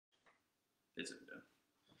isn't done.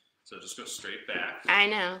 So just go straight back. I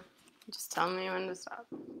know. Just tell me when to stop.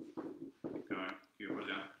 Keep going. Keep it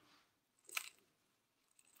down.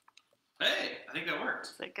 Hey, I think that worked.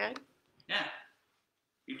 Is that good? Yeah.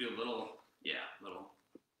 You do a little,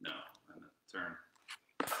 no, and then turn.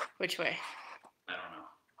 Which way? I don't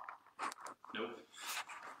know. Nope.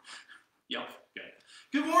 Yep. Okay.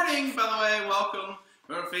 Good morning, by the way. Welcome.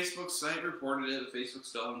 We're on Facebook's site reported it. Facebook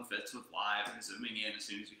still fits with live and zooming in as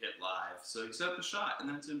soon as you hit live. So you set up the shot and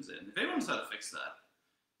then it zooms in. If anyone knows how to fix that,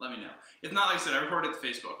 let me know. If not, like I said, I reported it to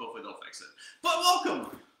Facebook. Hopefully they'll fix it. But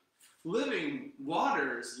welcome. Living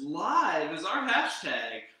Waters Live is our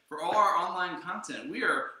hashtag for all our online content. We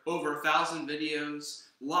are over 1,000 videos,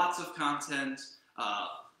 lots of content.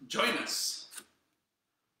 Join us.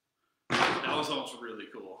 That was also really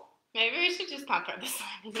cool. Maybe we should just not throw this sign.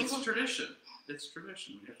 It's tradition. It's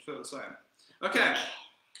tradition. We have to throw the sign. Okay.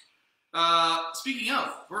 Speaking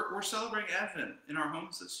of, we're celebrating Advent in our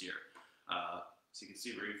homes this year. So you can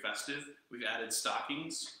see very festive. We've added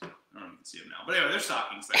stockings. I don't know if you can see them now. But anyway, there's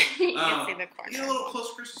stockings there. You can see the corner. Get a little close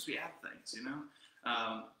to Christmas, we add things, you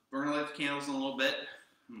know? We're going to light the candles in a little bit.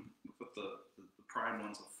 We'll put the prime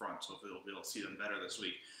ones up front, so we'll be able to see them better this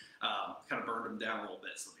week. Kind of burned them down a little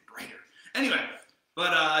bit so they'll be brighter. Anyway,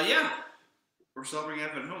 but yeah, we're celebrating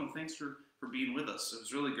Advent at home. Thanks for being with us. It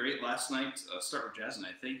was really great last night. Start with Jazz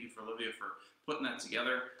night. Thank you for Olivia for putting that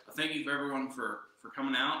together. Thank you for everyone for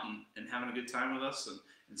coming out and having a good time with us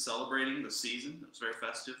and celebrating the season. It was very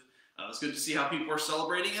festive. It was good to see how people are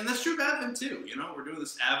celebrating, and that's true of Advent too. You know, we're doing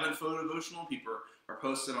this Advent photo devotional. People are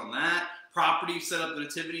posted on that. Property set up the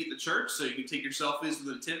nativity at the church, so you can take your selfies with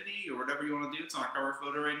the nativity or whatever you want to do. It's on our cover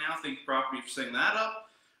photo right now. Thank you, Property, for setting that up.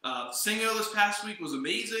 Singo this past week was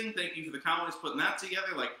amazing. Thank you for the comments putting that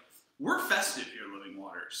together. Like, we're festive here at Living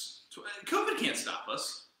Waters. COVID can't stop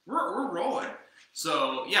us. We're rolling.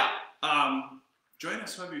 So yeah, join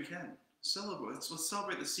us however you can. Celebrate. Let's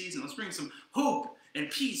celebrate the season. Let's bring some hope and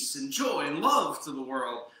peace and joy and love to the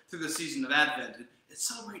world through the season of Advent. And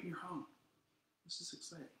celebrate in your home. This is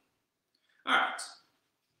exciting. All right.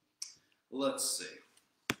 Let's see.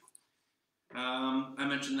 I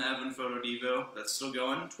mentioned the Advent Photo Devo. That's still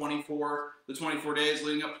going. The 24 days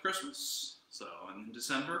leading up to Christmas. So in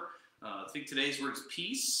December. I think today's word is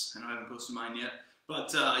peace. I know I haven't posted mine yet.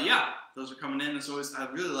 But yeah, those are coming in. As always, I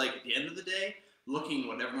really like at the end of the day, looking at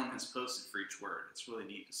what everyone has posted for each word. It's really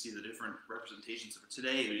neat to see the different representations of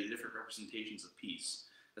today, the different representations of peace.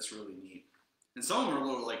 That's really neat. And some of them are a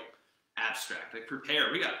little like abstract, like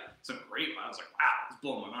prepare. We got some great ones. I was like, wow, it's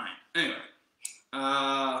blowing my mind. Anyway,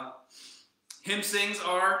 hymn sings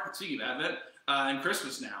are, speaking of Advent, and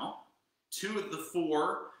Christmas now. 2 of the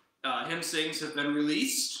 4 hymn sings have been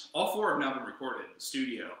released. All 4 have now been recorded in the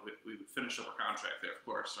studio. We finished up our contract there, of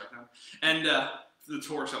course, right now. And the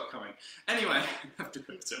tour's upcoming. Anyway, I have to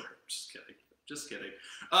go to it. Just kidding.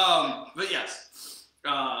 But yes,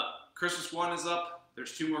 Christmas 1 is up.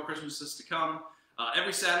 There's 2 more Christmases to come.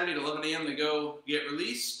 Every Saturday at 11 a.m. they go get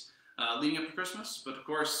released, leading up to Christmas. But of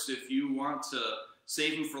course, if you want to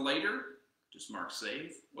save them for later, just mark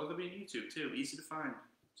save. Or they'll be on YouTube too. Easy to find.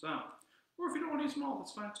 So, or if you don't want to use them all,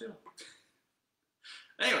 that's fine too.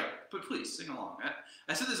 Anyway, but please sing along.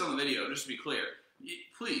 I said this on the video just to be clear.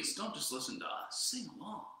 Please don't just listen to us. Sing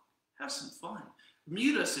along. Have some fun.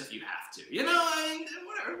 Mute us if you have to. You know,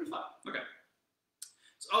 whatever. It'll be fun. Okay.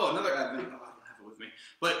 So, another Advent. Oh, I don't have it with me.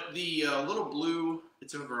 But the little blue,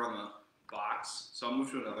 it's over on the box. So I'll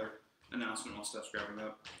move to another announcement while Steph's grabbing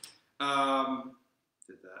that.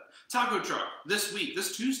 Did that. Taco truck. This week,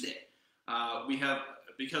 this Tuesday, we have,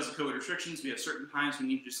 because of COVID restrictions, we have certain times we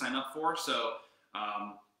need you to sign up for. So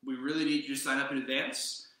we really need you to sign up in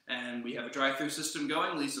advance. And we have a drive-through system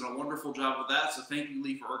going. Lee's done a wonderful job with that, so thank you,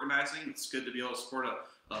 Lee, for organizing. It's good to be able to support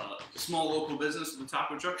a small local business with a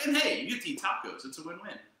taco truck. And hey, you get to eat tacos. It's a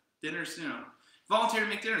win-win. Dinner's, you know, volunteer to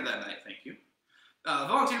make dinner that night. Thank you.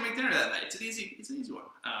 Volunteer to make dinner that night. It's an easy one.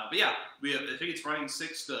 But yeah, I think it's running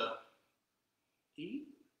 6 to 8.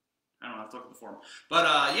 I don't know, I have to look at the form.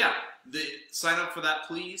 But yeah, sign up for that,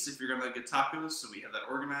 please, if you're going to get tacos. So we have that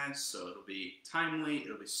organized, so it'll be timely,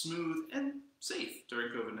 it'll be smooth, and safe during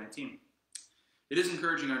COVID-19. It is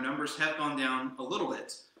encouraging. Our numbers have gone down a little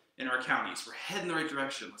bit in our counties. We're heading the right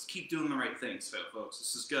direction. Let's keep doing the right things, folks.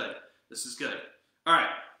 This is good. This is good. All right.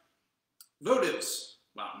 Votives.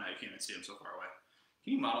 Wow, now you can't even see them so far away.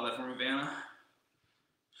 Can you model that for me, Vanna?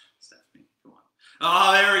 Stephanie, come on.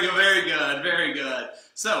 Oh, there we go. Very good. Very good.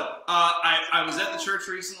 So, I was at the church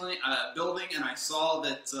recently, building, and I saw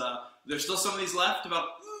that there's still some of these left, about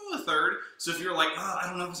a third. So if you're like, oh, I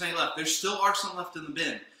don't know if there's any left, there still are some left in the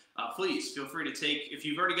bin. please feel free to take, if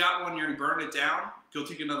you've already got one, you're going to burn it down, go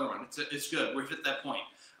take another one. It's good. We're at that point.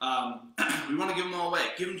 We want to give them all away.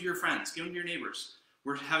 Give them to your friends. Give them to your neighbors.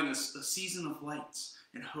 We're having a season of lights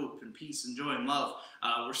and hope and peace and joy and love.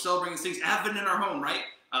 We're celebrating these things. Advent in our home, right?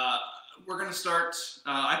 We're going to start.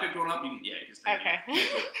 I picked one up. Okay.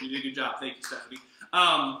 You did a good job. Thank you, Stephanie.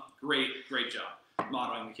 Great job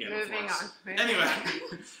modeling the candle Moving for us. on. Anyway,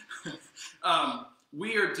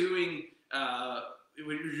 we are doing.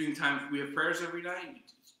 We're doing time. We have prayers every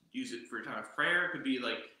night. Use it for a time of prayer. It could be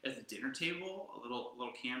like at the dinner table, a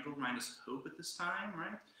little candle, remind us of hope at this time,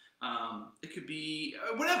 right? It could be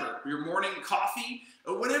whatever, your morning coffee,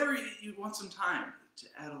 or whatever you want some time to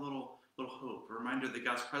add a little hope, a reminder that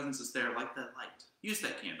God's presence is there, like that light. Use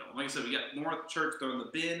that candle. Like I said, we got more at the church. They're in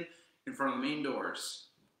the bin in front of the main doors.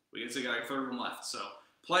 We got like a third of them left, so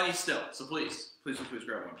plenty still. So please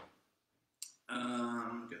grab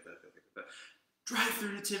one. Get that.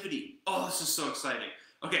 Drive-through nativity. Oh, this is so exciting.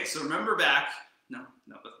 Okay, so remember back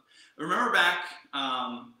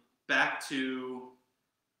to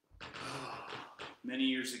many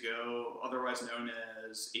years ago, otherwise known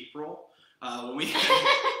as April, when we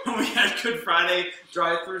had Good Friday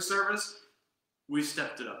drive-through service. We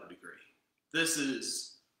stepped it up a degree. This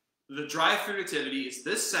is the drive-through nativity. Is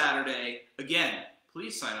this Saturday. Again,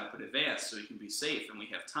 please sign up in advance so you can be safe and we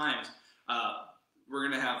have times. We're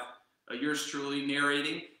gonna have yours truly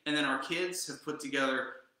narrating, and then our kids have put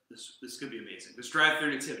together. This could be amazing. This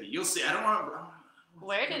drive-through nativity. You'll see. I don't want to.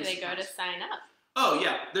 Where do they go to sign up? Oh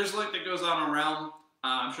yeah, there's a link that goes out on Realm.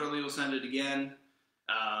 I'm sure Lee will send it again.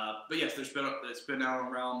 But yes, it's been out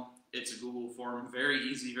on Realm. It's a Google form, very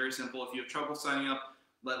easy, very simple. If you have trouble signing up,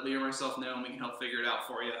 let Lee or myself know, and we can help figure it out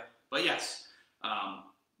for you. But yes,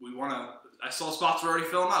 we want to. I saw spots are already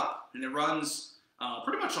filling up, and it runs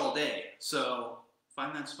pretty much all day. So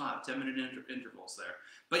find that spot, 10-minute intervals there.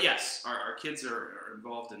 But yes, our kids are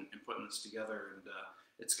involved in putting this together, and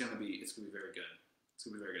it's gonna be very good. It's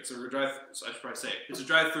gonna be very good. So so I should probably say it. It's a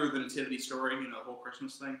drive-through the nativity story, the whole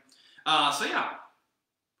Christmas thing. So yeah,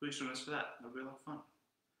 please join us for that. It'll be a lot of fun.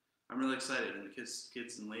 I'm really excited, and the kids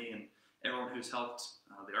and Lee and everyone who's helped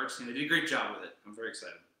the arts team, they did a great job with it. I'm very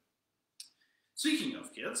excited. Speaking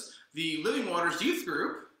of kids, the Living Waters Youth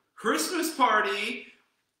Group Christmas party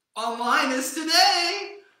online is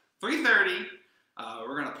today, 3:30.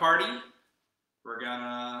 We're gonna party. We're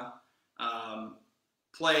gonna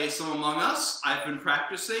play some Among Us. I've been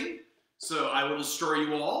practicing, so I will destroy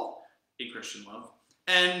you all in Christian love.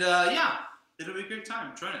 And yeah, it'll be a great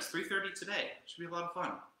time. Join us, 3:30 today. Should be a lot of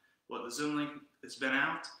fun. Well, the Zoom link has been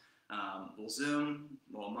out. We'll Zoom,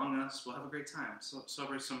 we'll Among Us. We'll have a great time. So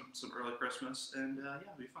celebrate some early Christmas, and yeah,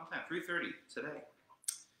 it'll be a fun time. 3:30 today.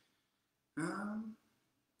 Yeah.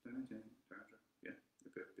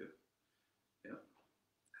 I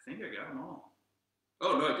think I got them all.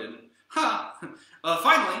 Oh no, I didn't. Ha!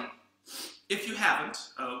 Finally, if you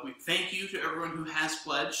haven't, we thank you to everyone who has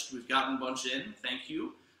pledged. We've gotten a bunch in. Thank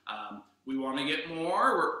you. We want to get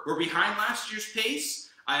more. We're behind last year's pace.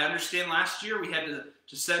 I understand last year we had to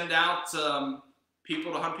send out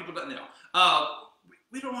people to hunt people down. No,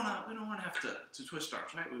 we don't want to have to twist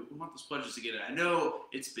arms, right? We want those pledges to get in. I know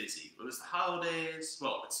it's busy. It was the holidays.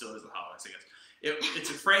 Well, it still is the holidays, I guess. It's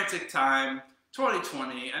a frantic time.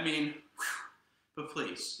 2020. I mean. But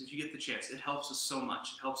please, if you get the chance, it helps us so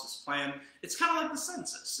much. It helps us plan. It's kind of like the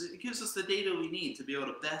census. It gives us the data we need to be able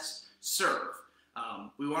to best serve.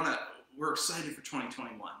 We're excited for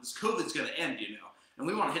 2021. This COVID's going to end, and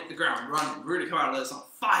we want to hit the ground running. We're going to come out of this on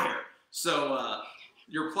fire. So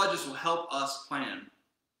your pledges will help us plan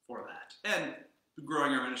for that. And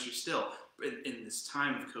growing our ministry still. In this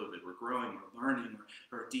time of COVID, we're growing, we're learning,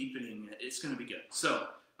 we're deepening. It's going to be good. So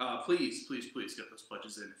please get those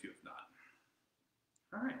pledges in if you have not.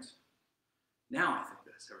 All right. Now I think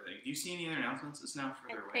that's everything. Do you see any other announcements? It's now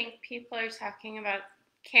further away. I think people are talking about.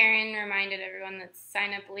 Karen reminded everyone that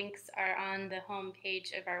sign-up links are on the home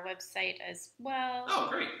page of our website as well. Oh,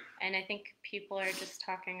 great. And I think people are just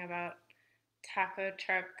talking about taco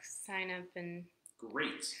truck sign-up and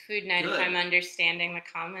great food night. Good. If I'm understanding the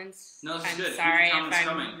comments. No, this is I'm good. sorry if I'm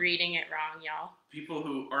coming. reading it wrong, y'all. People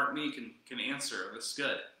who aren't me can answer. This is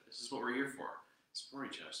good. This is what we're here for. Support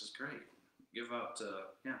each other. This is great. Give out,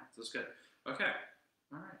 yeah, this is good. Okay.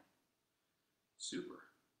 All right. Super.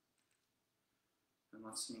 I'm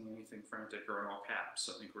not seeing anything frantic or in all caps,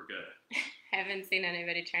 so I think we're good. Haven't seen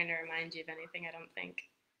anybody trying to remind you of anything, I don't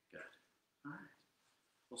think. Good. All right.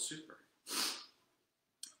 Well, super.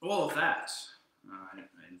 All of that, I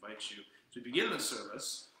invite you to begin the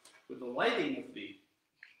service with the lighting of the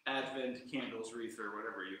Advent candles, wreath, or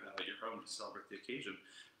whatever you have at your home to celebrate the occasion.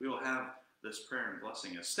 We will have this prayer and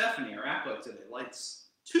blessing as Stephanie, our acolyte today, lights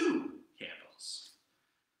 2 candles.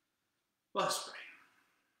 Let us pray.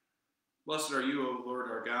 Blessed are you, O Lord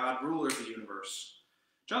our God, ruler of the universe.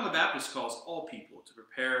 John the Baptist calls all people to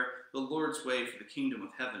prepare the Lord's way, for the kingdom of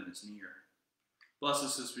heaven is near. Bless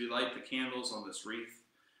us as we light the candles on this wreath.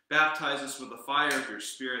 Baptize us with the fire of your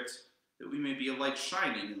Spirit, that we may be a light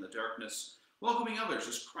shining in the darkness, welcoming others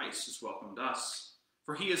as Christ has welcomed us.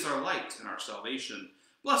 For he is our light and our salvation.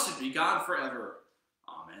 Blessed be God forever.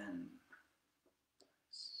 Amen.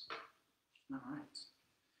 All right.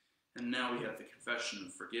 And now we have the confession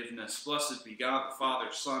of forgiveness. Blessed be God, the Father,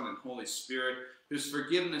 Son, and Holy Spirit, whose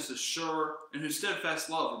forgiveness is sure and whose steadfast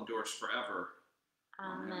love endures forever.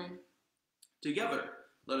 Amen. Together,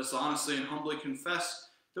 let us honestly and humbly confess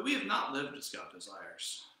that we have not lived as God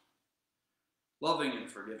desires. Loving and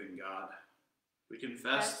forgiving God, we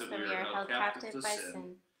confess that we are held captive to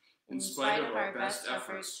sin. In spite of our best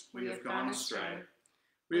efforts, we have gone astray.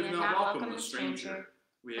 We have not welcomed the stranger.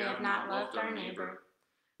 We have not loved our neighbor.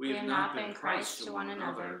 We have not been Christ to one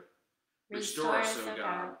another. Restore us, O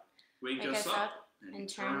God. Wake us up and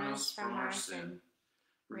turn us from our sin.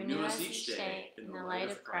 Renew us each day in the light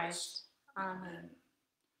of Christ. Amen.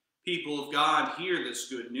 People of God, hear this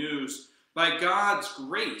good news. By God's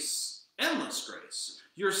grace, endless grace,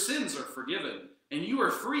 your sins are forgiven, and you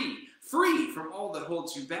are free, free from all that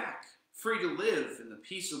holds you back, free to live in the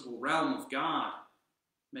peaceable realm of God.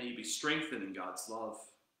 May you be strengthened in God's love,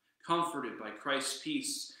 comforted by Christ's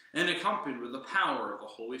peace, and accompanied with the power of the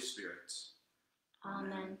Holy Spirit.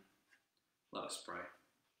 Amen. Let us pray.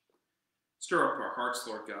 Stir up our hearts,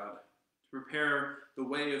 Lord God, to prepare the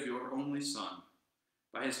way of your only Son.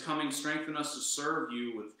 By his coming, strengthen us to serve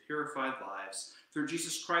you with purified lives, through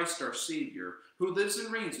Jesus Christ our Savior, who lives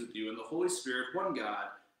and reigns with you in the Holy Spirit, one God,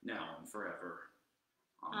 now and forever.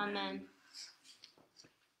 Amen.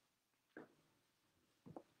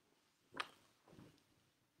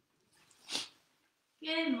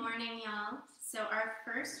 Good morning, y'all. So our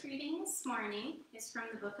first reading this morning is from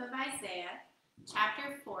the book of Isaiah,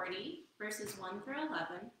 chapter 40, verses 1 through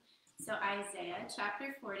 11. So Isaiah,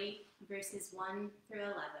 chapter 40, verses 1 through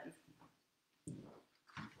 11.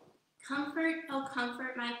 Comfort, O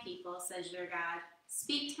comfort my people, says your God.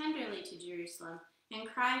 Speak tenderly to Jerusalem and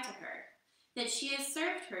cry to her, that she has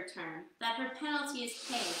served her term, that her penalty is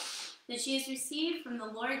paid, that she has received from the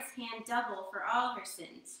Lord's hand double for all her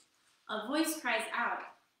sins. A voice cries out,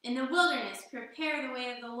 in the wilderness, prepare the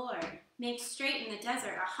way of the Lord. Make straight in the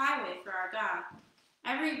desert a highway for our God.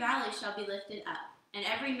 Every valley shall be lifted up, and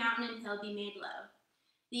every mountain and hill be made low.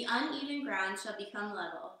 The uneven ground shall become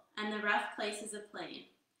level, and the rough places a plain.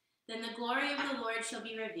 Then the glory of the Lord shall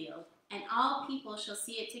be revealed, and all people shall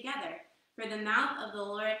see it together, for the mouth of the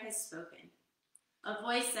Lord has spoken. A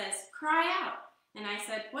voice says, cry out. And I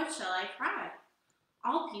said, what shall I cry?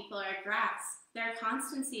 All people are grass. Their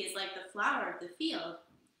constancy is like the flower of the field.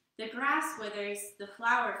 The grass withers, the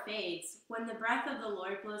flower fades, when the breath of the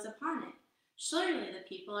Lord blows upon it. Surely the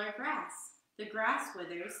people are grass. The grass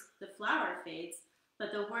withers, the flower fades,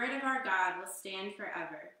 but the word of our God will stand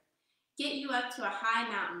forever. Get you up to a high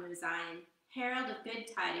mountain, O Zion, herald of good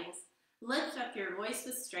tidings. Lift up your voice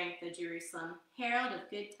with strength, O Jerusalem, herald of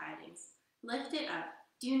good tidings. Lift it up,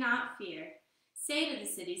 do not fear. Say to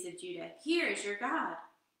the cities of Judah, here is your God.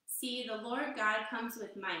 See, the Lord God comes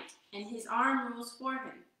with might, and his arm rules for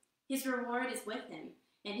him. His reward is with him,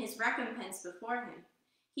 and his recompense before him.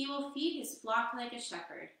 He will feed his flock like a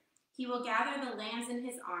shepherd. He will gather the lambs in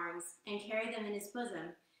his arms, and carry them in his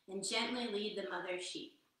bosom, and gently lead the mother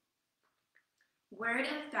sheep. Word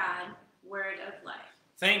of God, word of life.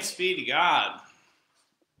 Thanks be to God.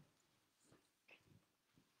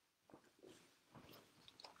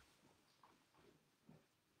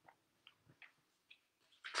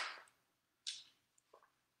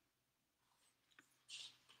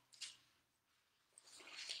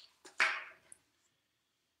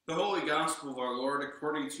 The Holy Gospel of our Lord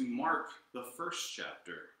according to Mark, the first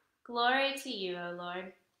chapter. Glory to you, O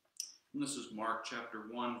Lord. And this is Mark chapter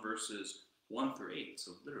 1, verses 1 through 8,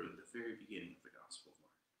 so literally the very beginning of the Gospel of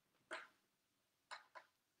Mark.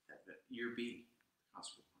 At year B,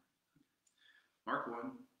 Gospel of Mark. Mark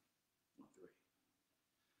 1, 1 through 8.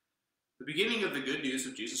 The beginning of the good news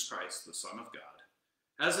of Jesus Christ, the Son of God.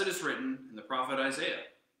 As it is written in the prophet Isaiah,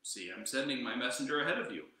 see, I'm sending my messenger ahead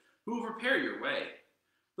of you, who will prepare your way.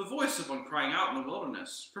 The voice of one crying out in the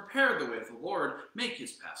wilderness, prepare the way of the Lord, make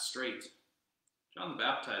his path straight. John the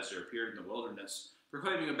Baptizer appeared in the wilderness,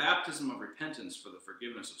 proclaiming a baptism of repentance for the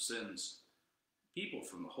forgiveness of sins. People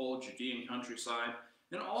from the whole Judean countryside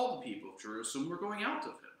and all the people of Jerusalem were going out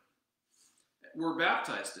of him, were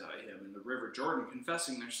baptized by him in the river Jordan,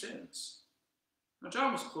 confessing their sins. Now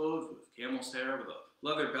John was clothed with camel's hair, with a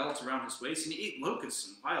leather belt around his waist, and he ate locusts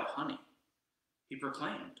and wild honey. He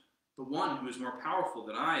proclaimed, "The one who is more powerful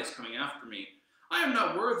than I is coming after me. I am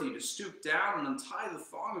not worthy to stoop down and untie the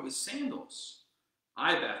thong of his sandals.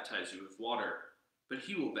 I baptize you with water, but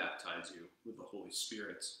he will baptize you with the Holy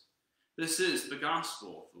Spirit." This is the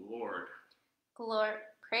gospel of the Lord.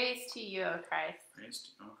 Praise to you, O Christ. Praise to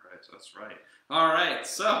you, O Christ. That's right. All right,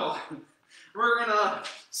 so we're going to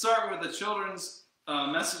start with the children's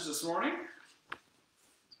message this morning.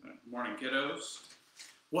 Good morning, kiddos.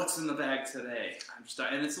 What's in the bag today?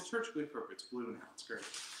 And it's liturgically appropriate. It's blue now. It's great.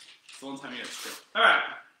 It's the one time you get to script. All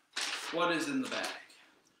right. What is in the bag?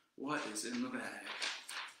 What is in the bag?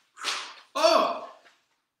 Oh,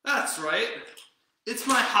 that's right. It's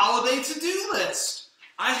my holiday to-do list.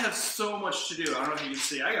 I have so much to do. I don't know if you can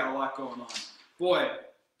see. I got a lot going on. Boy.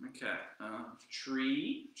 Okay.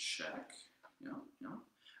 Tree. Check. Yeah.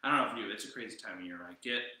 I don't know if you. It's a crazy time of year. I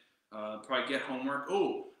probably get homework.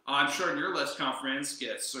 Oh, I'm sure in your list, conference,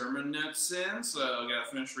 get sermon notes in. So I got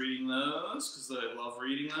to finish reading those because I love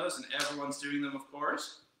reading those, and everyone's doing them, of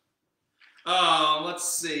course. Let's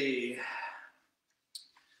see.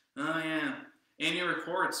 Oh yeah, annual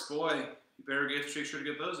reports. Boy. You better make sure to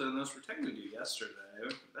get those in. Those were technically due yesterday.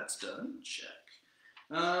 That's done. Check.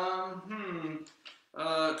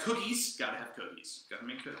 Cookies. Gotta have cookies. Gotta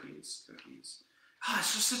make cookies.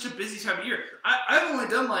 It's just such a busy time of year. I've only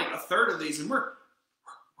done like a third of these, and we're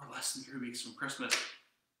less than 3 weeks from Christmas.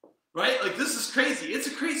 Right? Like, this is crazy. It's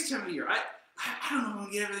a crazy time of year. I don't know when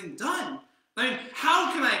to get everything done. I mean,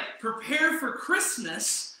 how can I prepare for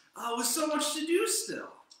Christmas with so much to do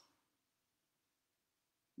still?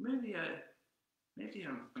 Maybe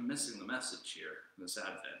I'm missing the message here this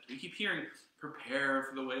Advent. We keep hearing, prepare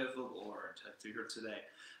for the way of the Lord to hear today.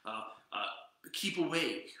 Keep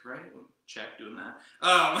awake, right? Check, doing that.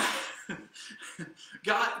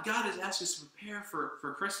 God has asked us to prepare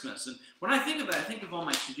for Christmas. And when I think of that, I think of all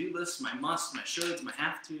my to-do lists, my musts, my shoulds, my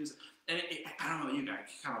have-tos. And I don't know about you guys,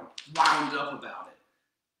 kind of wound up about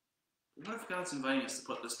it. What if God's inviting us to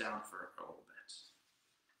put this down for a little bit?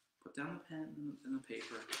 Put down the pen and the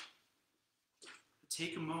paper.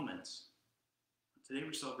 Take a moment. Today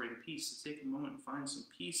we're celebrating peace. To take a moment and find some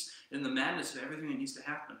peace in the madness of everything that needs to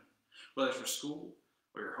happen. Whether it's for school,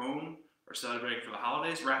 or your home, or celebrating for the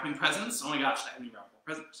holidays, wrapping presents. Oh my gosh, I haven't even wrapped more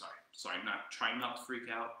presents. Sorry, I'm not trying not to freak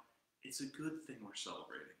out. It's a good thing we're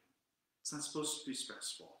celebrating. It's not supposed to be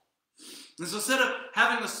stressful. And so instead of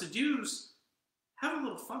having us to-dos, have a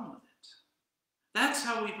little fun with it. That's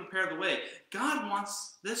how we prepare the way. God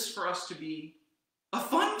wants this for us to be a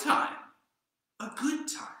fun time, a good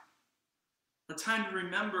time, a time to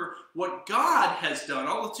remember what God has done,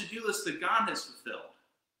 all the to-do lists that God has fulfilled.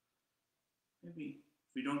 Maybe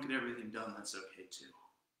if we don't get everything done, that's okay too.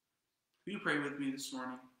 Will you pray with me this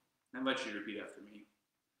morning? I invite you to repeat after me.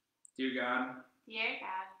 Dear God,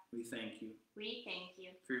 we thank you for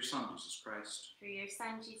your Son, Jesus Christ,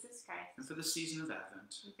 and for the season of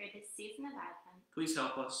Advent. Please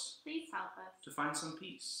help us to find some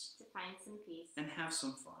peace and have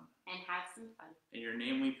some fun. In your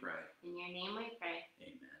name we pray. Amen.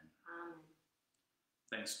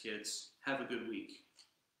 Thanks, kids. Have a good week.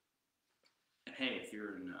 And hey, if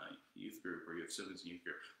you're in a youth group or you have siblings in youth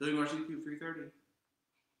group, Living Watch Youth Group 3:30.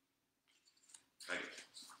 Bye.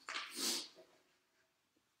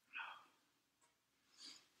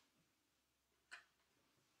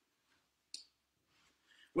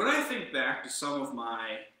 When I think back to some of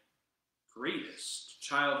my greatest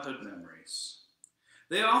childhood memories,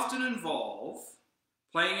 they often involve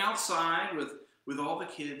playing outside with all the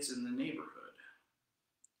kids in the neighborhood.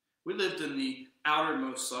 We lived in the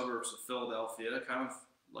outermost suburbs of Philadelphia, kind of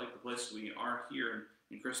like the place we are here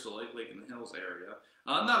in Crystal Lake, Lake in the Hills area.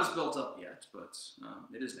 Not as built up yet, but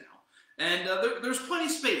it is now. And there's plenty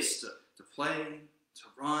of space to play, to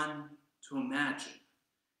run, to imagine.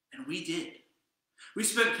 And we did. We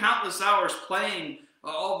spent countless hours playing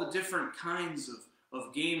all the different kinds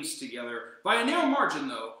of games together. By a narrow margin,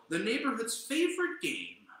 though, the neighborhood's favorite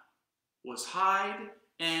game was hide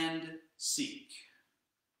and seek.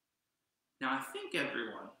 Now, I think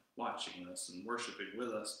everyone watching this and worshiping with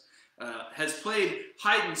us has played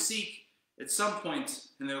hide and seek at some point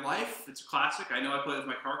in their life. It's a classic. I know I play with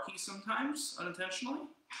my car keys sometimes, unintentionally.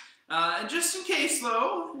 And just in case,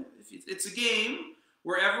 though, it's a game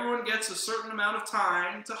where everyone gets a certain amount of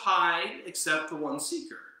time to hide except the one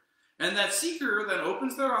seeker. And that seeker then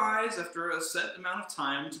opens their eyes after a set amount of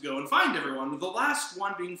time to go and find everyone, with the last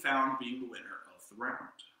one being found being the winner of the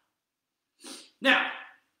round. Now,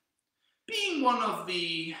 being one of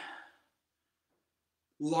the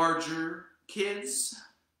larger kids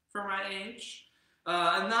for my age,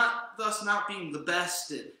 and thus not being the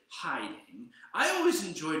best at hiding, I always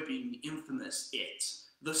enjoyed being the infamous It,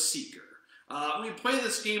 the Seeker. We played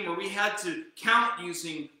this game where we had to count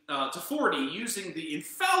using to 40 using the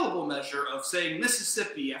infallible measure of saying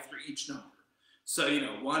Mississippi after each number. So,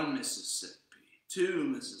 1 Mississippi, 2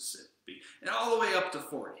 Mississippi, and all the way up to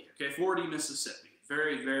 40. Okay, 40 Mississippi.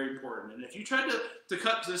 Very, very important. And if you tried to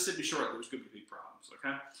cut Mississippi short, there was going to be big problems,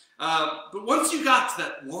 okay? But once you got to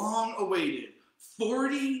that long-awaited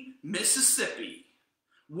 40 Mississippi,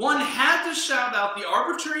 one had to shout out the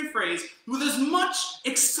arbitrary phrase with as much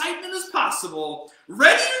excitement as possible,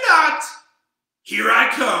 "Ready or not, here I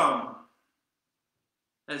come,"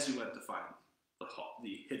 as you went to find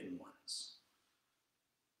the hidden ones.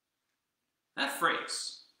 That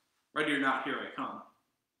phrase, "Ready or not, here I come,"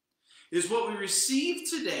 is what we receive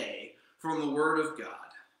today from the Word of God.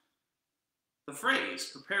 The phrase,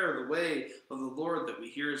 "prepare the way of the Lord," that we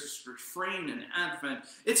hear as a refrain in Advent,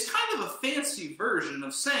 it's kind of a fancy version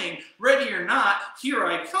of saying, "Ready or not, here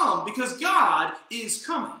I come," because God is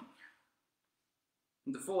coming.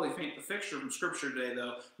 And to fully paint the picture from Scripture today,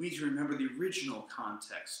 though, we need to remember the original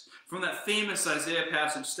context. From that famous Isaiah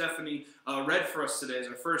passage Stephanie read for us today as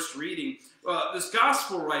our first reading, this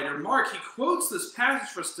gospel writer, Mark, he quotes this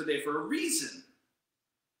passage for us today for a reason.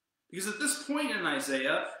 Because at this point in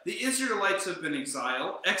Isaiah, the Israelites have been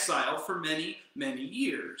exiled for many, many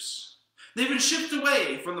years. They've been shipped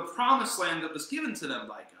away from the promised land that was given to them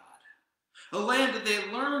by God, a land that they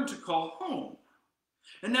had learned to call home.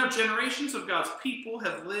 And now generations of God's people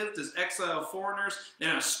have lived as exiled foreigners in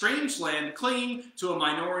a strange land clinging to a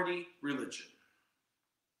minority religion.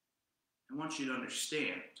 I want you to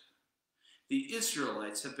understand, the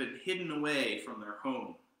Israelites have been hidden away from their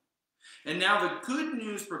home. And now the good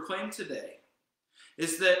news proclaimed today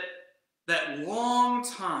is that that long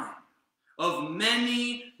time of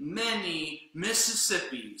many, many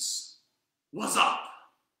Mississippis was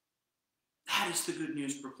up. That is the good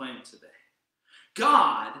news proclaimed today.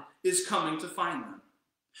 God is coming to find them,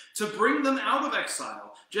 to bring them out of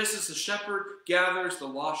exile, just as the shepherd gathers the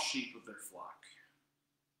lost sheep of their flock.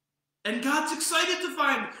 And God's excited to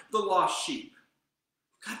find the lost sheep.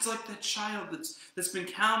 God's like that child that's been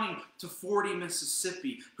counting to 40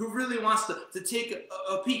 Mississippi, who really wants to take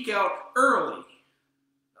a peek out early.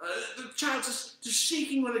 The child's just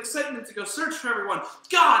shaking with excitement to go search for everyone.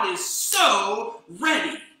 God is so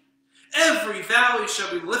ready. Every valley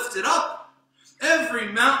shall be lifted up.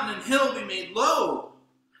 Every mountain and hill be made low.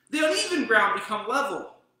 The uneven ground become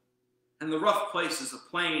level. And the rough places a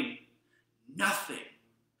plain. Nothing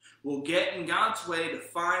will get in God's way to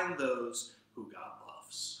find those who God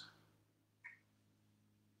loves.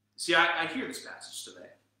 See, I hear this passage today.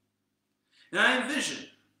 And I envision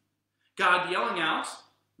God yelling out,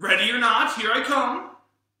 "Ready or not, here I come."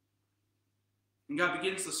 And God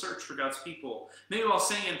begins the search for God's people. Maybe while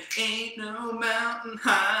singing, "Ain't no mountain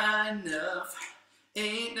high enough."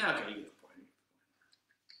 Okay, you get the point.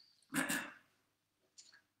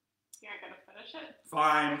 You're gonna finish it?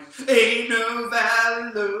 Fine. Ain't no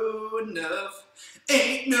valley low enough.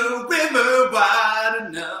 Ain't no river wide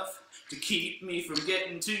enough to keep me from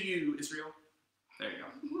getting to you, Israel. There you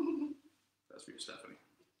go. That's for you, Stephanie.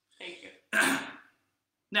 Thank you.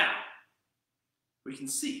 Now, we can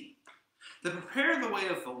see that prepare the way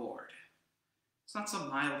of the Lord. It's not some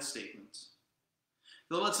mild statement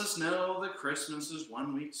that lets us know that Christmas is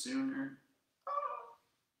 1 week sooner.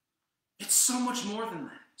 It's so much more than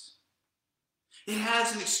that. It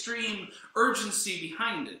has an extreme urgency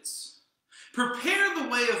behind it. Prepare the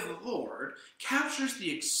way of the Lord captures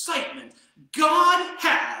the excitement God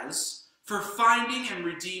has for finding and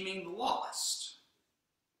redeeming the lost.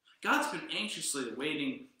 God's been anxiously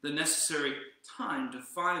awaiting the necessary time to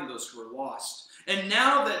find those who are lost. And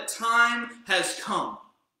now that time has come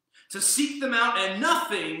to seek them out, and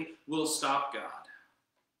nothing will stop God.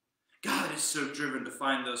 God is so driven to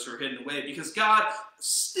find those who are hidden away because God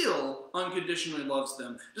still unconditionally loves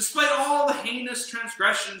them, despite all the heinous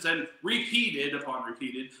transgressions and repeated upon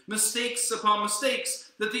repeated mistakes upon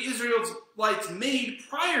mistakes that the Israelites made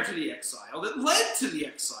prior to the exile, that led to the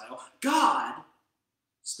exile. God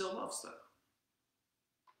still loves them.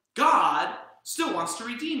 God still wants to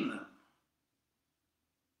redeem them,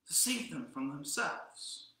 to save them from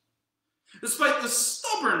themselves. Despite the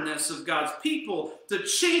stubbornness of God's people to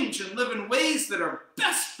change and live in ways that are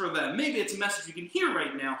best for them, maybe it's a message you can hear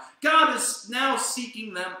right now, God is now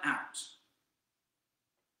seeking them out.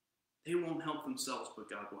 They won't help themselves, but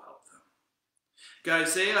God will help them.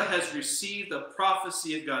 Isaiah has received a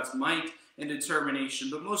prophecy of God's might and determination,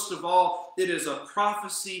 but most of all, it is a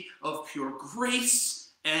prophecy of pure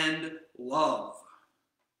grace and love.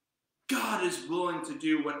 God is willing to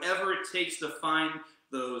do whatever it takes to find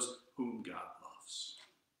those whom God loves.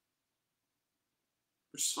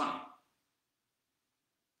 Which is funny.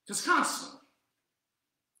 Because constantly,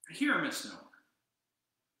 I hear a misnomer.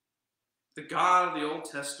 The God of the Old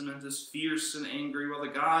Testament is fierce and angry, while the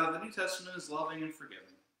God of the New Testament is loving and forgiving.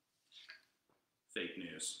 Fake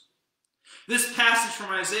news. This passage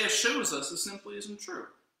from Isaiah shows us this simply isn't true.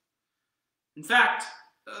 In fact,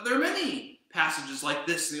 there are many passages like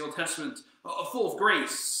this in the Old Testament full of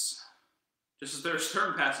grace, just as there are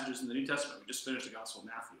certain passages in the New Testament. We just finished the Gospel of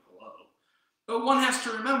Matthew. Hello. But one has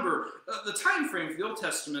to remember, the time frame for the Old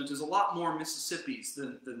Testament is a lot more Mississippis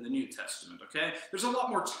than the New Testament, okay? There's a lot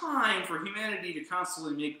more time for humanity to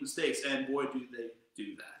constantly make mistakes, and boy, do they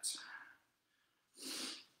do that.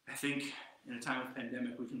 I think in a time of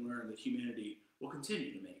pandemic, we can learn that humanity will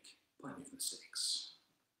continue to make plenty of mistakes.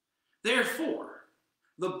 Therefore,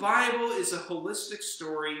 the Bible is a holistic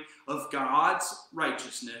story of God's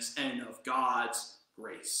righteousness and of God's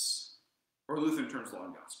grace, or Lutheran terms, law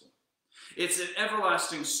and gospel. It's an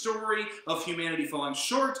everlasting story of humanity falling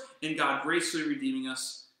short and God gracefully redeeming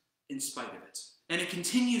us in spite of it. And it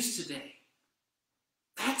continues today.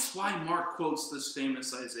 That's why Mark quotes this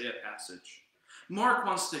famous Isaiah passage. Mark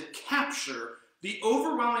wants to capture the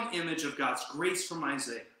overwhelming image of God's grace from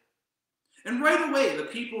Isaiah. And right away, the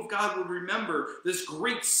people of God will remember this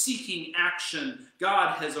great seeking action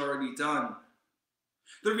God has already done.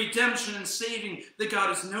 The redemption and saving that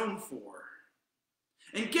God is known for.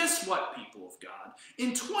 And guess what, people of God?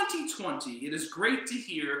 In 2020, it is great to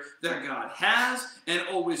hear that God has and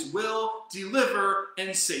always will deliver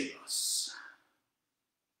and save us.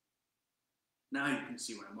 Now you can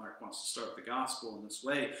see why Mark wants to start the gospel in this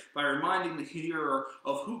way, by reminding the hearer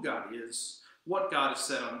of who God is, what God is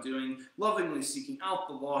set on doing, lovingly seeking out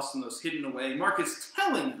the lost and those hidden away. Mark is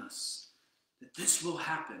telling us that this will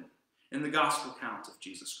happen in the gospel account of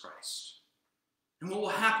Jesus Christ. And what will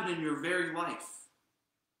happen in your very life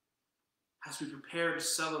as we prepare to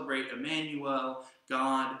celebrate Emmanuel,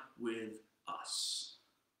 God with us.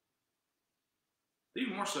 But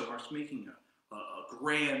even more so, Mark's making a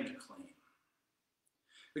grand claim.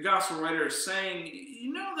 The gospel writer is saying,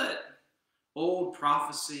 you know that old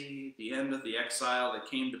prophecy, the end of the exile that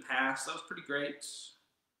came to pass, that was pretty great.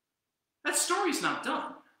 That story's not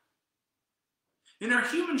done. In our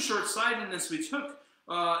human short-sightedness, we took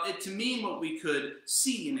it to mean what we could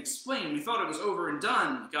see and explain. We thought it was over and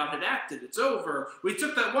done. God had acted. It's over. We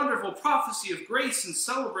took that wonderful prophecy of grace and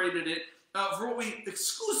celebrated it for what we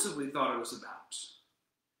exclusively thought it was about.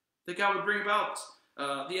 That God would bring about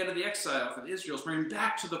the end of the exile for the Israelites, bring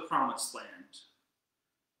back to the promised land.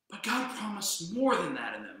 But God promised more than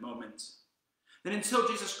that in that moment. And until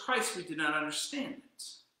Jesus Christ, we did not understand it.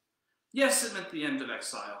 Yes, it meant the end of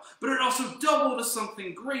exile, but it also doubled to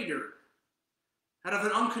something greater. Out of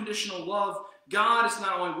an unconditional love, God is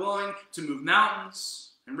not only willing to move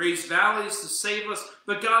mountains and raise valleys to save us,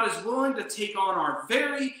 but God is willing to take on our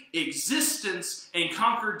very existence and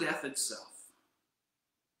conquer death itself.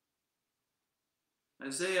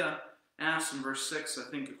 Isaiah asks in verse 6,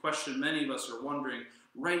 I think, a question many of us are wondering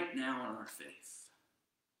right now in our faith.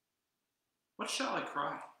 What shall I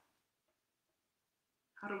cry?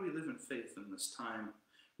 How do we live in faith in this time?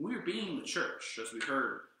 We're being the church, as we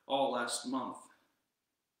heard all last month.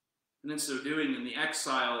 And in so doing, in the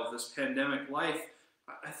exile of this pandemic life,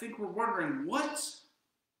 I think we're wondering, what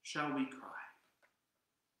shall we cry?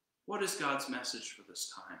 What is God's message for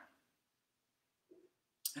this time?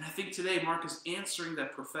 And I think today Mark is answering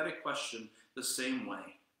that prophetic question the same way.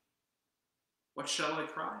 What shall I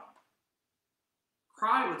cry?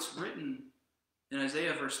 Cry what's written in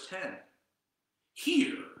Isaiah verse 10.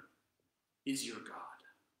 Here is your God.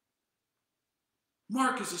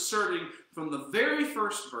 Mark is asserting from the very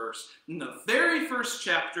first verse, in the very first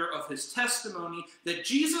chapter of his testimony, that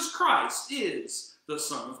Jesus Christ is the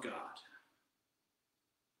Son of God.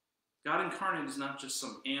 God incarnate is not just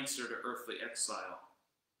some answer to earthly exile.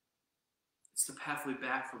 It's the pathway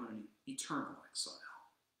back from an eternal exile.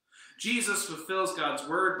 Jesus fulfills God's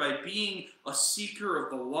word by being a seeker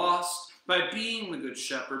of the lost, by being the good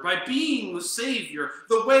shepherd, by being the Savior,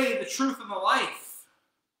 the way, the truth, and the life.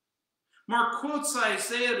 Mark quotes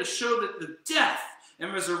Isaiah to show that the death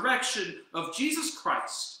and resurrection of Jesus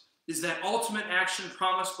Christ is that ultimate action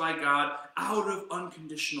promised by God out of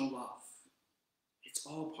unconditional love. It's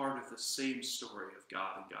all part of the same story of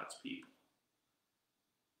God and God's people.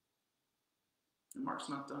 And Mark's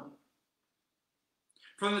not done.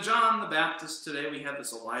 From the John the Baptist today, we have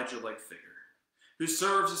this Elijah-like figure who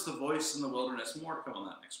serves as the voice in the wilderness. More to come on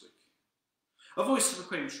that next week. A voice to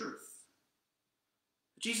proclaim truth.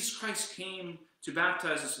 Jesus Christ came to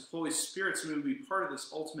baptize us with Holy Spirit so we would be part of this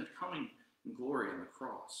ultimate coming in glory on the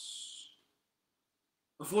cross.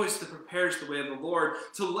 A voice that prepares the way of the Lord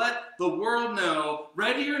to let the world know,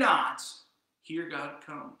 ready or not, here God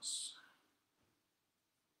comes.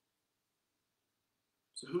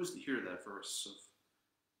 So who's to hear that verse?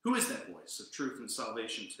 Who is that voice of truth and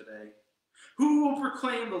salvation today? Who will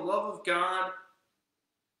proclaim the love of God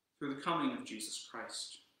through the coming of Jesus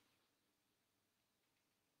Christ?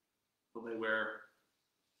 Will they wear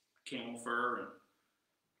camel fur and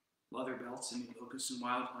leather belts and eat locusts and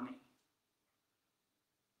wild honey?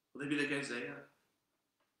 Will they be like Isaiah?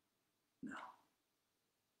 No.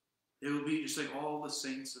 They will be just like all the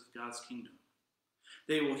saints of God's kingdom.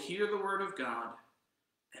 They will hear the word of God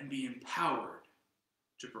and be empowered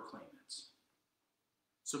to proclaim it.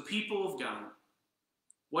 So people of God,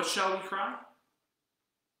 what shall we cry?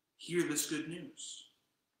 Hear this good news.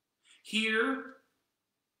 Hear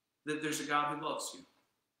that there's a God who loves you,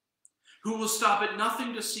 who will stop at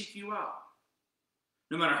nothing to seek you out.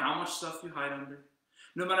 No matter how much stuff you hide under,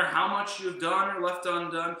 no matter how much you have done or left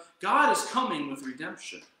undone, God is coming with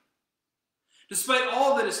redemption. Despite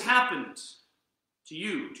all that has happened to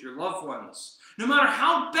you, to your loved ones, no matter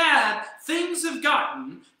how bad things have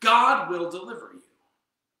gotten, God will deliver you.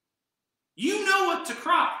 You know what to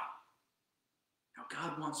cry. Now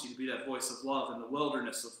God wants you to be that voice of love in the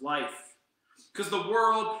wilderness of life, because the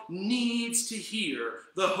world needs to hear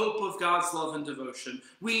the hope of God's love and devotion.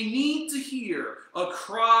 We need to hear a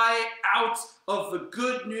cry out of the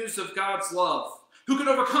good news of God's love, who can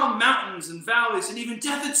overcome mountains and valleys and even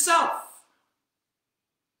death itself.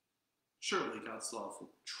 Surely God's love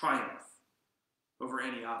will triumph over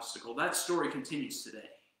any obstacle. That story continues today.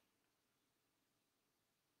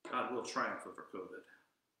 God will triumph over COVID.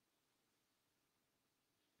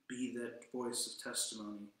 Be that voice of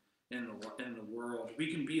testimony in the world.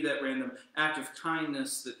 We can be that random act of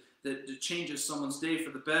kindness that changes someone's day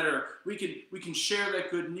for the better. We can share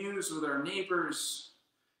that good news with our neighbors.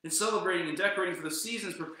 In celebrating and decorating for the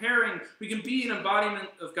seasons, preparing, we can be an embodiment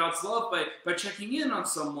of God's love by checking in on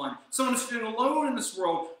someone who's feeling alone in this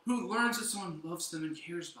world, who learns that someone loves them and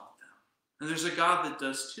cares about them. And there's a God that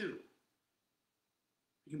does too.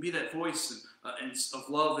 We can be that voice of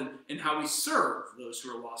love in how we serve those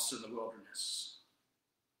who are lost in the wilderness.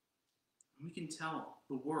 And we can tell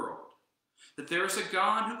the world that there is a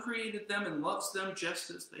God who created them and loves them just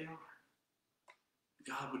as they are.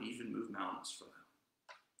 God would even move mountains for them.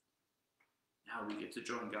 Now we get to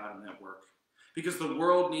join God in that work, because the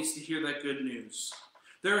world needs to hear that good news.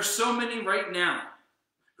 There are so many right now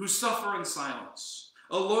who suffer in silence,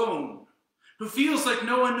 alone, who feels like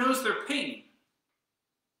no one knows their pain.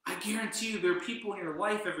 I guarantee you there are people in your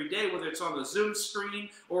life every day, whether it's on the Zoom screen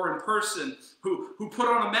or in person, who put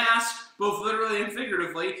on a mask, both literally and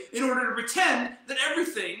figuratively, in order to pretend that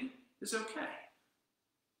everything is okay.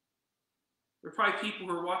 There are probably people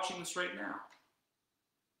who are watching this right now,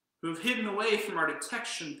 who have hidden away from our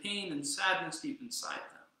detection, pain, and sadness deep inside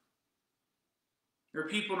them. There are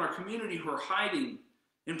people in our community who are hiding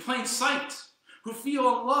in plain sight, who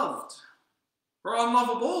feel unloved or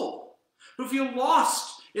unlovable, who feel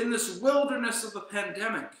lost in this wilderness of the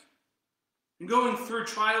pandemic and going through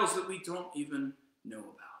trials that we don't even know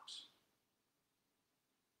about.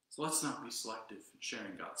 So let's not be selective in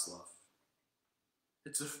sharing God's love.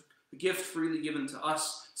 It's a gift freely given to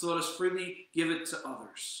us, so let us freely give it to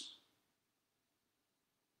others.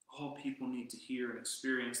 All people need to hear and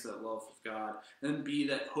experience that love of God and be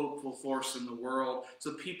that hopeful force in the world.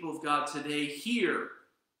 So people of God today, hear.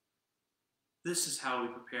 This is how we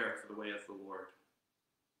prepare for the way of the Lord.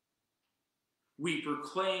 We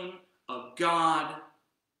proclaim a God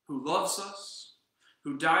who loves us,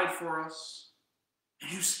 who died for us,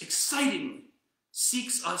 and who excitingly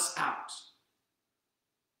seeks us out.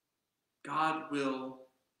 God will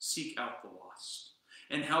seek out the lost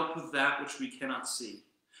and help with that which we cannot see.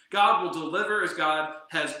 God will deliver as God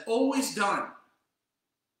has always done.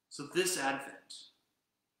 So this Advent,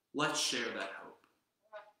 let's share that hope.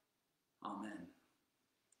 Amen.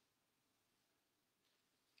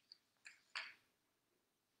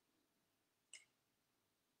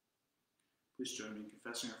 Please join me in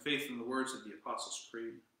confessing our faith in the words of the Apostles'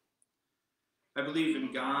 Creed. I believe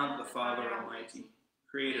in God, the Father Almighty,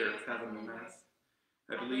 creator of heaven and earth.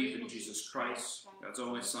 I believe in Jesus Christ, God's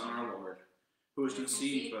only Son, our Lord, who was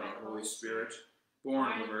conceived by the Holy Spirit,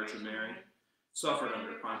 born of the Virgin Mary, suffered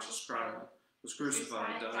under Pontius Pilate, was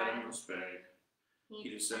crucified, died, and was buried. He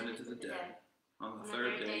descended to the dead. On the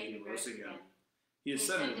third day he rose again. He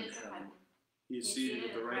ascended into heaven. He is seated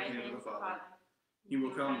at the right hand of the Father. He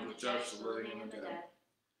will come to judge the living and the dead.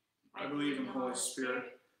 I believe in the Holy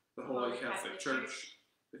Spirit, the Holy Catholic Church,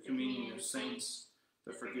 the communion of saints,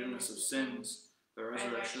 the forgiveness of sins, the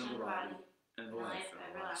resurrection of the body, and the life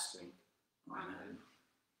everlasting. Amen.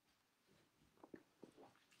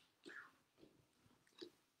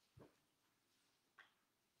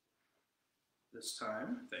 This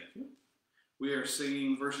time, thank you, we are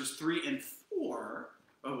singing verses 3 and 4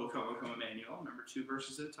 of O Come, O Come, Emmanuel. Remember, 2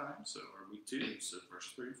 verses at a time, so our week 2, so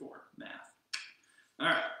verse 3 and 4, math. All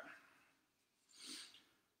right.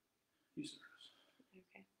 You start us.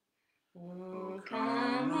 Okay. O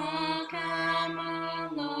come, O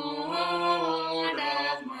Lord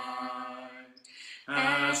of mine,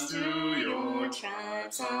 as to your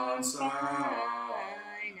tribes on Sinai's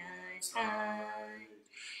height.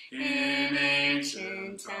 In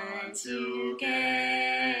ancient times you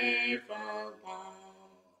gave the law,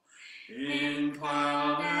 in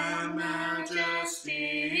cloud and majesty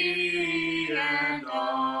and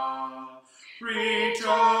awe. Rejoice,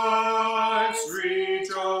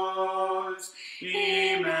 rejoice,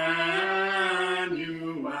 Emmanuel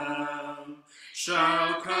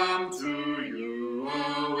shall come to you,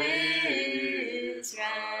 O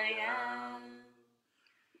Israel.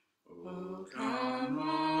 O come,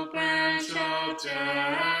 O branch of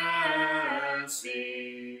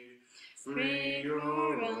Jesse, free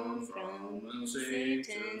your own from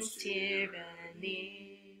Satan's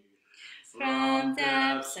tyranny. From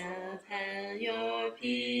depths of hell your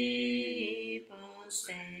people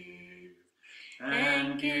save,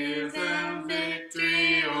 and give them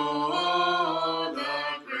victory o'er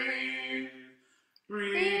the grave.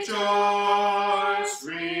 Rejoice,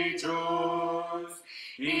 rejoice,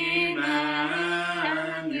 Emmanuel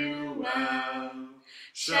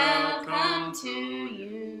shall come to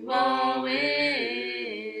you, O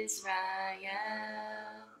Israel.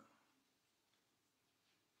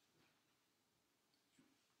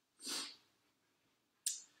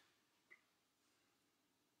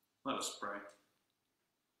 Let us pray.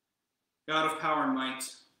 God of power and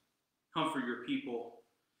might, comfort your people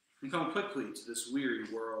and come quickly to this weary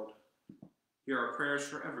world. Hear our prayers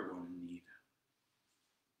for everyone in need.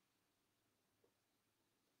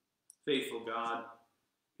 Faithful God,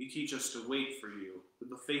 you teach us to wait for you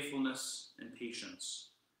with the faithfulness and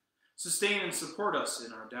patience. Sustain and support us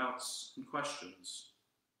in our doubts and questions.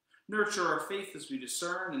 Nurture our faith as we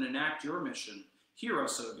discern and enact your mission. Hear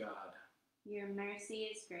us, O God. Your mercy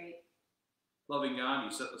is great. Loving God,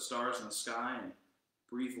 you set the stars in the sky and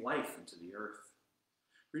breathe life into the earth.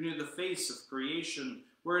 Renew the face of creation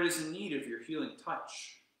where it is in need of your healing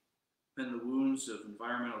touch. Mend the wounds of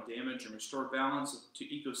environmental damage and restore balance to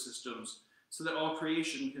ecosystems so that all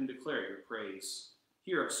creation can declare your praise.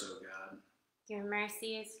 Hear us, O God. Your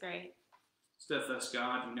mercy is great. Steadfast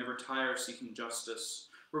God, you never tire seeking justice.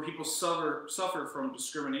 Where people suffer from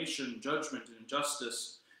discrimination, judgment, and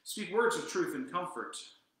injustice, speak words of truth and comfort.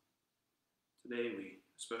 Today we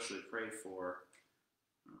especially pray for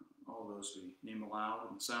all those we name aloud,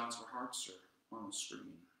 and the sounds of our hearts are on the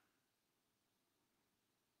screen.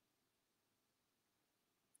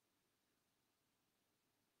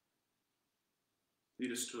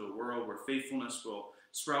 Lead us to a world where faithfulness will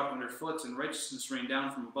sprout underfoot and righteousness rain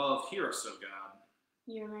down from above. Hear us, O God.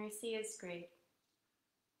 Your mercy is great.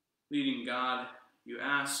 Leading God, you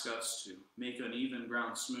ask us to make uneven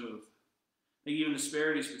ground smooth, make even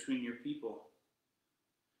disparities between your people.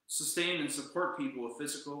 Sustain and support people with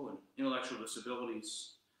physical and intellectual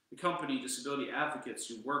disabilities. Accompany disability advocates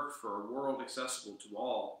who work for a world accessible to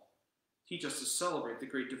all. Teach us to celebrate the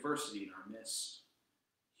great diversity in our midst.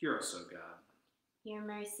 Hear us, O God. Your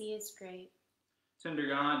mercy is great. Tender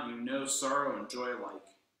God, you know sorrow and joy alike.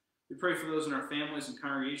 We pray for those in our families and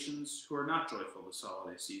congregations who are not joyful this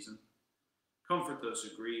holiday season. Comfort those who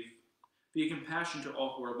grieve. Be a compassion to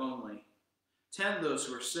all who are lonely. Tend those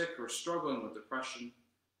who are sick or struggling with depression.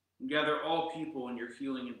 And gather all people in your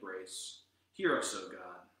healing embrace. Hear us, O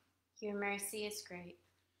God. Your mercy is great.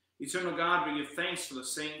 Eternal God, we give thanks for the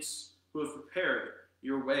saints who have prepared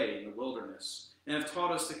your way in the wilderness and have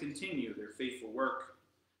taught us to continue their faithful work.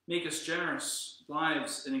 Make us generous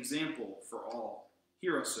lives an example for all.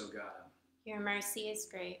 Hear us, O God. Your mercy is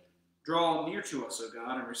great. Draw near to us, O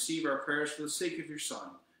God, and receive our prayers for the sake of your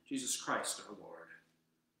Son, Jesus Christ our Lord.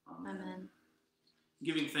 Amen.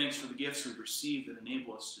 Giving thanks for the gifts we've received that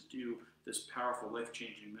enable us to do this powerful,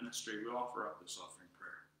 life-changing ministry, we offer up this offering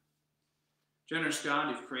prayer. Generous God,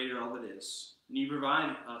 you've created all that is, and you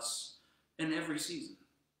provide us in every season.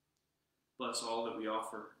 Bless all that we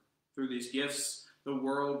offer. Through these gifts, the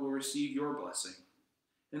world will receive your blessing.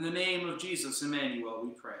 In the name of Jesus, Emmanuel, we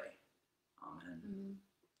pray. Amen.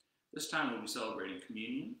 This time we'll be celebrating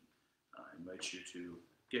communion. I invite you to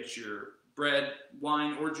get your bread,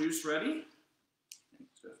 wine, or juice ready.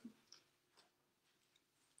 Thanks, Stephanie.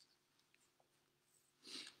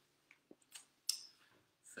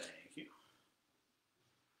 Thank you.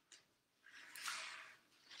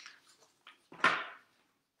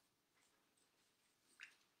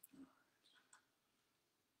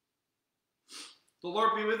 The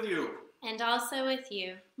Lord be with you. And also with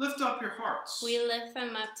you. Lift up your hearts. We lift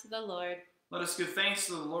them up to the Lord. Let us give thanks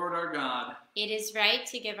to the Lord our God. It is right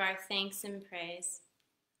to give our thanks and praise.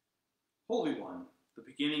 Holy One, the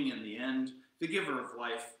beginning and the end, the giver of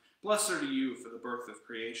life, blessed are you for the birth of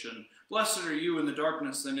creation. Blessed are you in the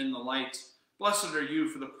darkness and in the light. Blessed are you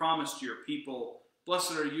for the promise to your people.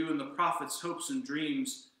 Blessed are you in the prophets' hopes and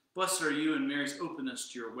dreams. Blessed are you in Mary's openness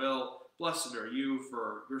to your will. Blessed are you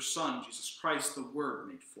for your Son, Jesus Christ, the Word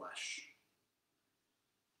made flesh.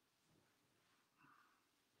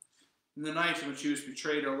 In the night in which he was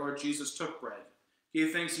betrayed, our Lord Jesus took bread,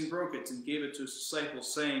 gave thanks and broke it, and gave it to his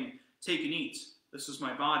disciples, saying, "Take and eat. This is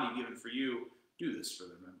my body given for you. Do this for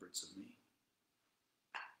the remembrance of me."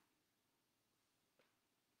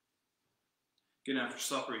 Again, after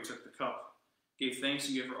supper, he took the cup, gave thanks,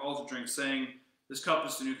 and gave her all to drink, saying, "This cup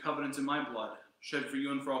is the new covenant in my blood, shed for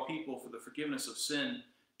you and for all people for the forgiveness of sin.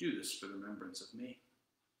 Do this for the remembrance of me."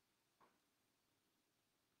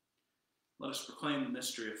 Let us proclaim the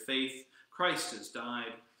mystery of faith. Christ has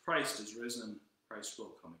died. Christ is risen. Christ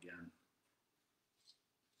will come again.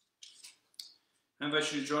 I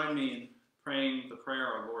invite you to join me in praying the prayer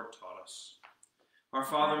our Lord taught us. Our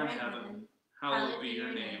Father in heaven, hallowed be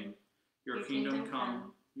your name. Your kingdom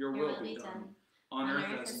come, your will be done, on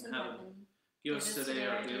earth as in heaven. Give us today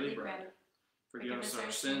our daily bread. Forgive us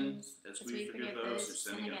our sins, as we forgive those who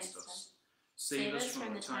sin against us. Save us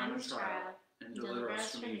from the time of trial, and deliver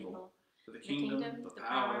us from evil. For the kingdom, the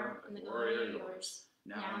power, and the glory are yours,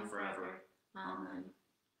 now and forever. Amen.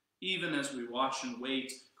 Even as we watch and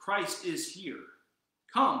wait, Christ is here.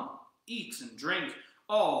 Come, eat and drink.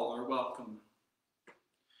 All are welcome.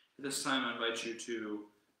 At this time, I invite you to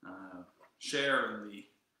share in the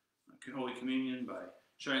Holy Communion by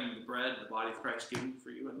sharing the bread, the body of Christ given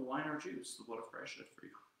for you, and the wine or juice, the blood of Christ shed for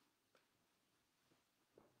you.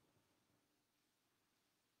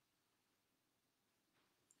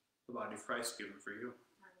 The body of Christ given for you.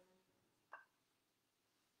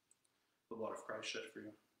 The blood of Christ shed for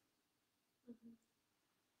you.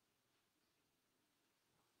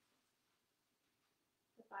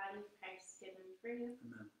 The body of Christ given for you.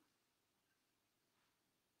 Amen.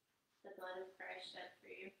 The blood of Christ shed for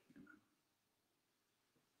you. Amen.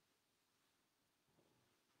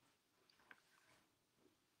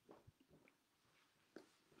 Thank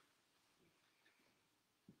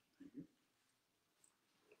you.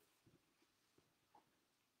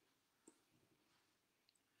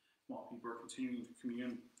 While people are continuing to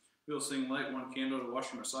communion, we will sing "Light One Candle to Watch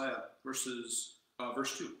for Messiah," verse 2.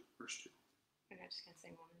 Verse 2. I'm not just going to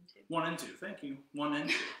sing 1 and 2. 1 and 2. Thank you. 1 and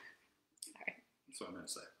 2. Sorry. That's what I meant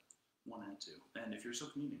to say. 1 and 2. And if you're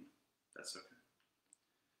still communing, that's okay.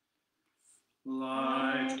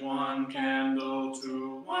 Light one candle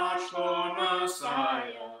to watch for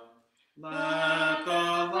Messiah. Let the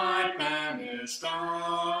light banish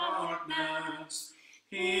darkness.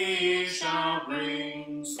 He shall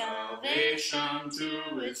bring salvation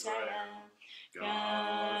to Israel.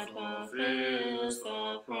 God fulfills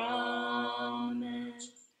the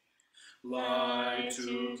promise. Light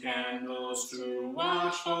 2 candles to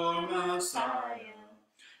watch for Messiah.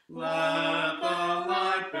 Let the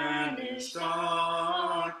light banish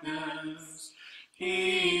darkness.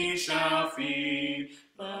 He shall feed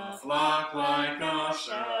the flock like a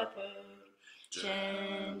shepherd,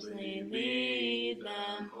 gently lead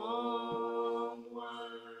them homeward.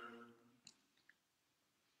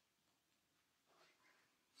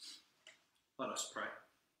 Let us pray.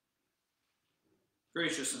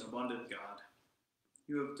 Gracious and abundant God,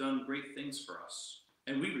 you have done great things for us,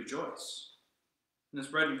 and we rejoice. In this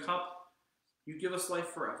bread and cup, you give us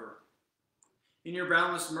life forever. In your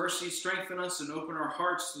boundless mercy, strengthen us and open our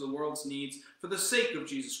hearts to the world's needs for the sake of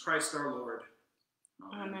Jesus Christ our Lord.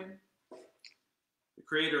 Amen. The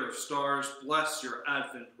Creator of stars, bless your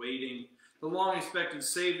advent waiting. The long-expected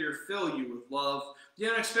Savior fill you with love. The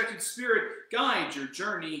unexpected Spirit guide your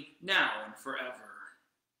journey now and forever.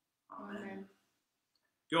 Amen.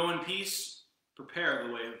 Go in peace. Prepare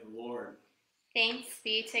the way of the Lord. Thanks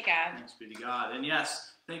be to God. Thanks be to God. And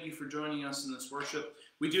yes, thank you for joining us in this worship.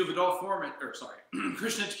 We do have adult format,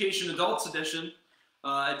 Christian Education Adults Edition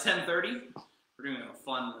at 10:30. We're doing a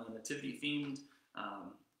fun nativity-themed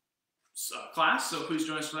class, so please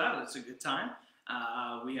join us for that. It's a good time.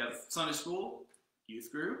 We have Sunday school, youth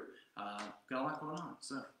group, got a lot going on.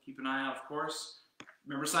 So keep an eye out, of course.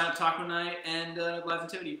 Remember, sign up Taco Night and Live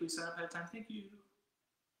Nativity. Please sign up ahead of time. Thank you.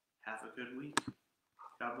 Have a good week.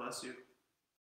 God bless you.